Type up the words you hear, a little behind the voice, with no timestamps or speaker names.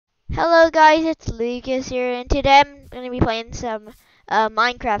Hello guys, it's Lucas here, and today I'm gonna be playing some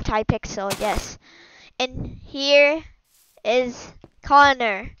Minecraft hypixel, yes. And here is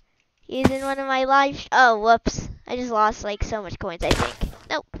Connor. He's in one of my live. Oh, whoops! I just lost like so much coins. I think.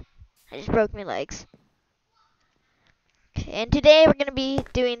 Nope, I just broke my legs. Okay, and today we're gonna be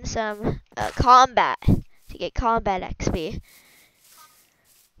doing some combat to get combat XP.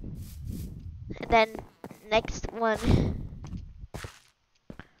 And then next one.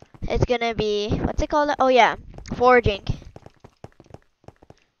 It's gonna be, what's it called? Oh yeah, foraging.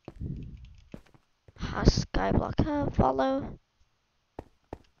 Skyblock, follow.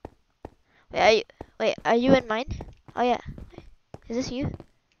 Wait, are you in mine? Oh yeah. Is this you?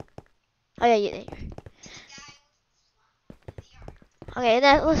 Oh yeah, you. Okay,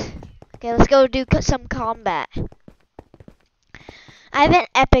 let's go do some combat. I have an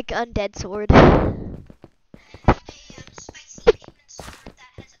epic undead sword. No,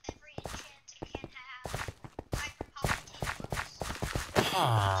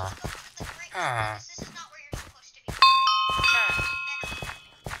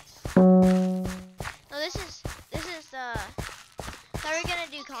 this is so we're gonna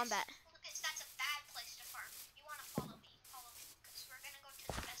do combat. Lucas, that's a bad place to farm. You wanna follow me, because we're gonna go to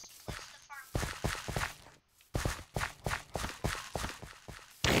the best place to farm.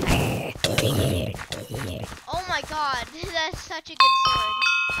 Oh my god, that's such a good sword.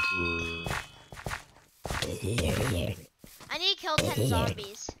 I need to kill 10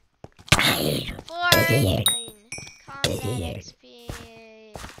 zombies. Combat XP.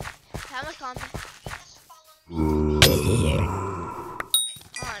 How much combat? Hold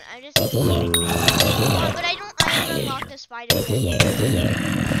on, I'm just. Oh, but I haven't unlocked the spider yet.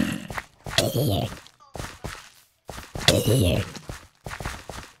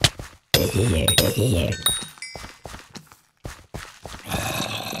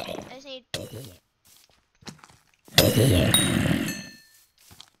 I just need.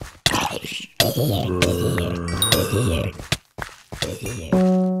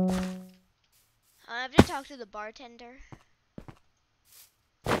 I have to talk to the bartender.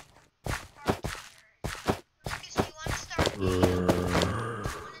 Lucas, do you wanna start a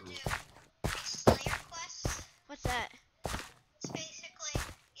Slayer quest? What's that? It's basically,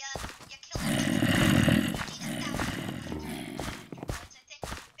 you kill a bunch of you need 1,000 points, I think.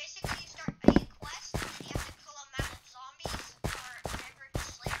 Basically, you start a quest, and then you have to kill a amount of zombies, or whatever the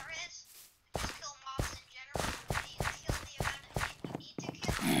Slayer is. Just kill mobs in general, and you kill the amount of you need to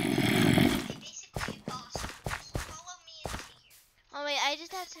kill. They basically boss rules. Follow me into here. Oh wait, I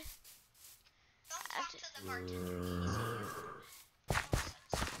just have to. Don't talk to the bartender.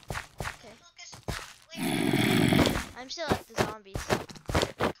 Okay. Lucas, wait. I'm still at the zombies. Come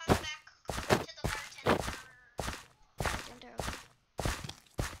back to the bartender.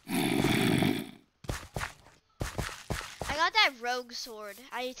 I got that rogue sword.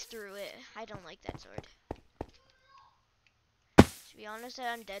 I threw it. I don't like that sword. To be honest,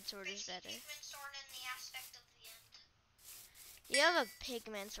 that undead sword is better. Pigment sword in the aspect of the end. You have a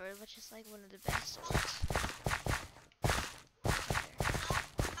pigment sword, which is like one of the best swords.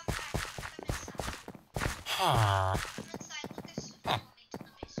 Come inside, Lucas. Follow me to the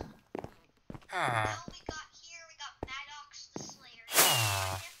basement. Now we got Maddox the Slayer.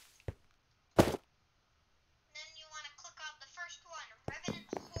 Then you want to click on the first one, Revenant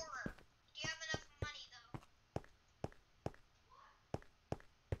Horror. Do you have enough money though?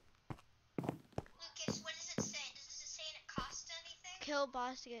 Lucas, what does it say? Does it say it costs anything? Kill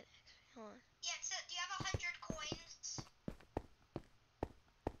boss to get. Hold on. Yeah, so do you have 100 coins?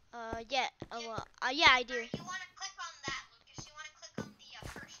 Yeah. Yeah, I do. You want to click on that, Lucas. You want to click on the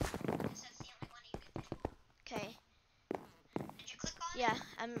first one, because that's the only one you can do. Okay. Did you click on it? Yeah,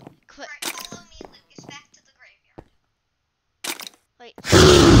 I'm quick. Alright, follow me, Lucas, back to the graveyard. Wait.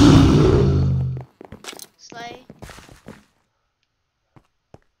 Slay.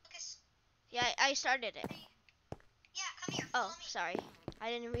 Lucas, Yeah, I started it. yeah, come here. Oh, Follow me. sorry. I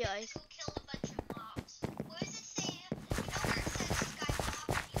didn't realize. Who killed a bunch of mobs? What does it say? You know where it says Skyblock?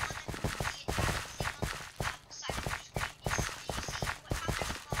 You want to see it on the side of your screen. Do you see how many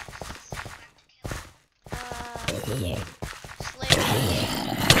mobs does it say you have to kill? Slayer.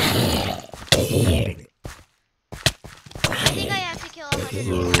 I think I have to kill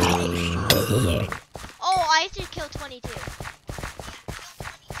 100. Oh, I have to kill 22. Yeah,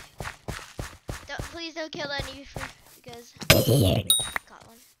 kill 22. Please don't kill any because got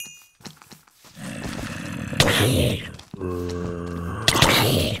one.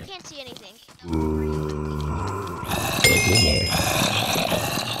 Can't see anything. Even here.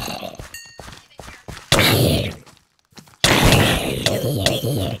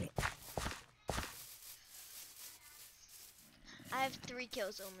 I have 3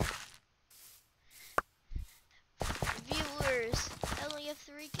 kills only. Viewers, I only have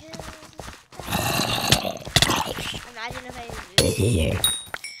 3 kills. Imagine if I lose.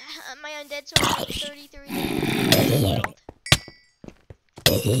 My undead sword has 33 damage.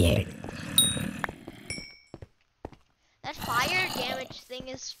 That fire damage thing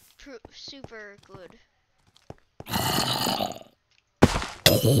is super good. I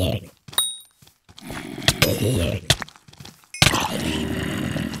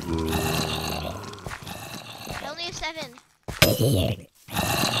only have 7.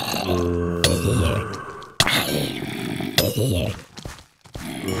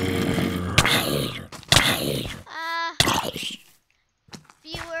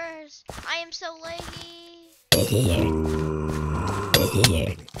 Viewers, I am so laggy.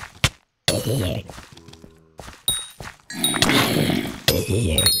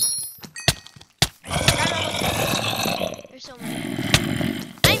 There's so many.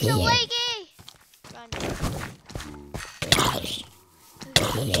 I'm so laggy. Run.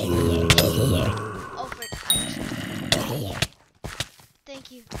 Oh, frick, I'm so.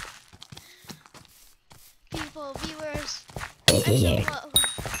 Thank you. People, viewers, I'm so low.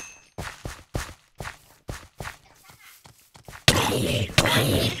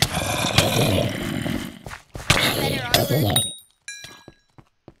 Better armor.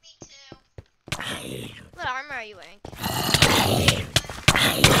 Me too. What armor are you wearing?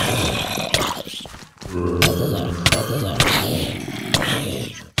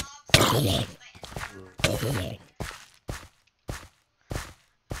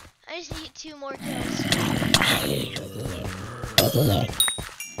 I just need 2 more kills.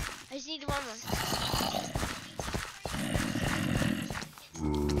 I just need 1 more.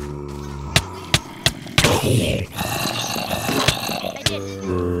 I did.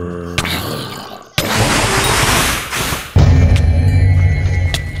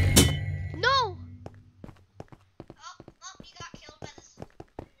 No! Oh, you got killed by this.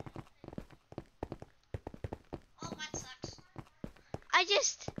 Oh, that sucks. I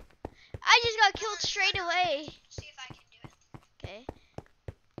just got killed straight away. See if I can do it. Okay.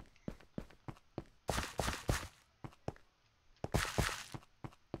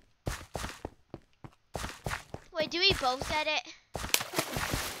 Wait, do we both get it?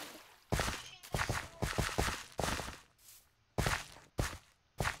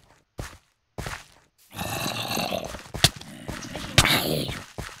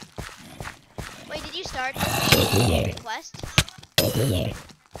 Wait, did you start the quest?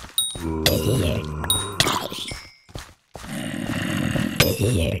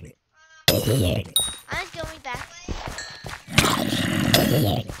 I'm just going back.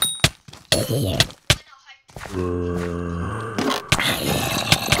 You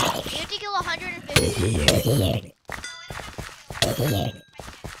have to kill 150.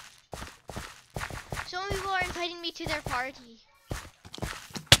 So many people are inviting me to their party.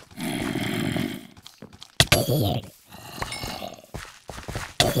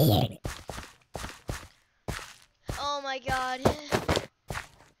 Oh my god.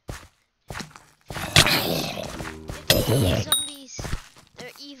 Zombies.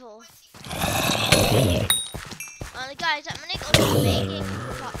 They're evil. Guys, I'm gonna go to the bank and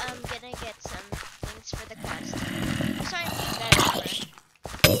I'm gonna get some things for the quest. I'm starting to get better armor.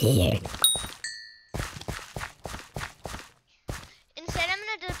 Instead, I'm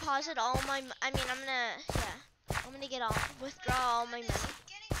gonna deposit all my. I'm gonna withdraw all my money.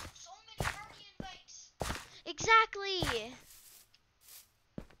 Getting so many party invites. Exactly.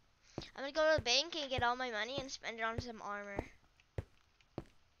 I'm gonna go to the bank and get all my money and spend it on some armor.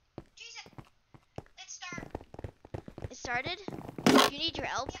 Jesus. Let's start. It started? You need your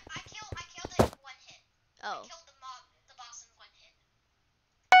help? Yeah, I killed it in 1 hit. Oh. I killed the boss in 1 hit.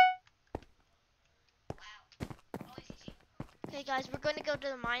 Wow. Always easy. Okay, guys, we're going to go to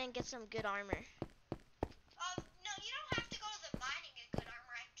the mine and get some good armor. No, you don't have to go to the mine and get good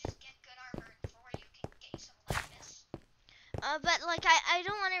armor. I just get good armor before you can get some like this. But like I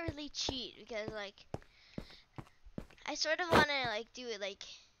don't want to really cheat because like I sort of want to like do it like,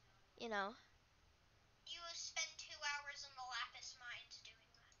 you know. You spend 2 hours in the lapis mines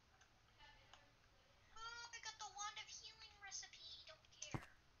doing that. Oh, I got the wand of healing recipe. Don't care.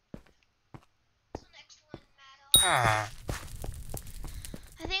 What's the next one, Matt?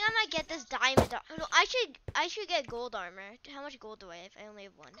 I think I might get this diamond. No, I should get gold armor. How much gold do I have? I only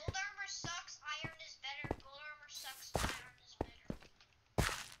have 1. Gold armor sucks. Iron is better. Gold armor sucks. Iron is better.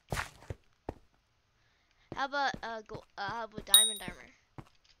 How about diamond armor?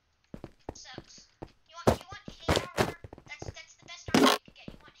 Sucks. You want hay armor? That's the best armor you can get.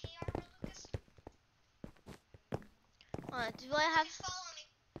 You want Do I have? Lucas, follow me.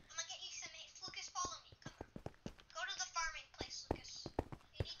 I'm gonna get you some hay. Lucas, follow me. Come on. Go to the farming place, Lucas.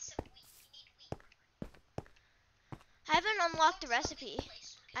 You need some wheat. You need wheat. I haven't unlocked the Go to recipe. wheat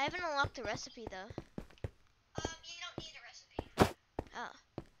place, Lucas. I haven't unlocked the recipe though. You don't need a recipe. Oh.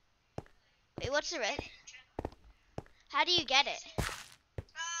 Wait, what's the Get recipe? it in general. How do you get it?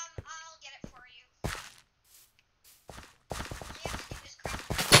 I'll get it for you. All you have to do is craft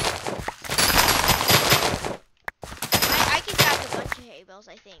I can craft a bunch of hay bales,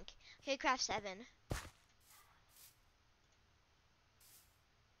 I think. Okay, craft 7. That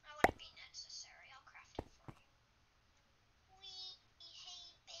wouldn't be necessary. I'll craft it for you. Wee,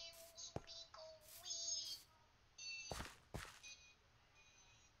 hay bales, me go wee.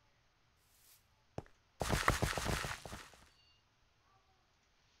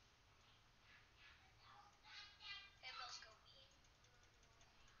 Hay bales go wee.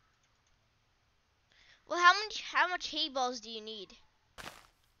 Well, how much hay bales do you need?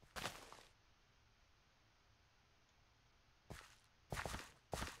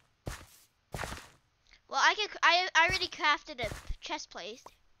 Well, I already crafted a chest plate.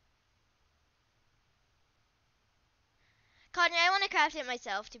 Connor, I want to craft it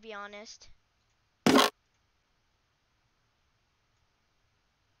myself, to be honest.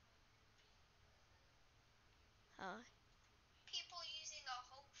 Oh. People using a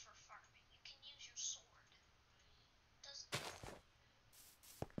hoe for farming. You can use your sword.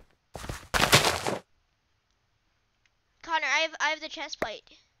 Connor, I have the chest plate.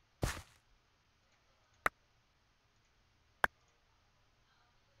 I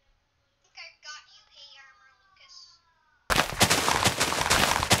think I got you hay armor, Lucas.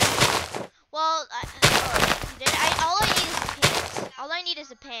 Well, oh, you did. All I need is the pants. All I need is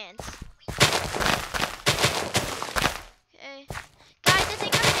the pants. Okay. Guys, I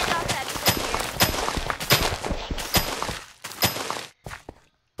think I'm gonna end off the episode here.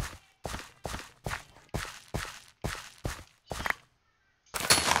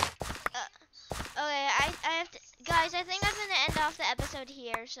 Okay, I have to, guys, I think I'm gonna end off the episode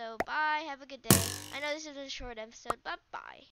here. So bye. Have a good day. I know this is a short episode, but bye.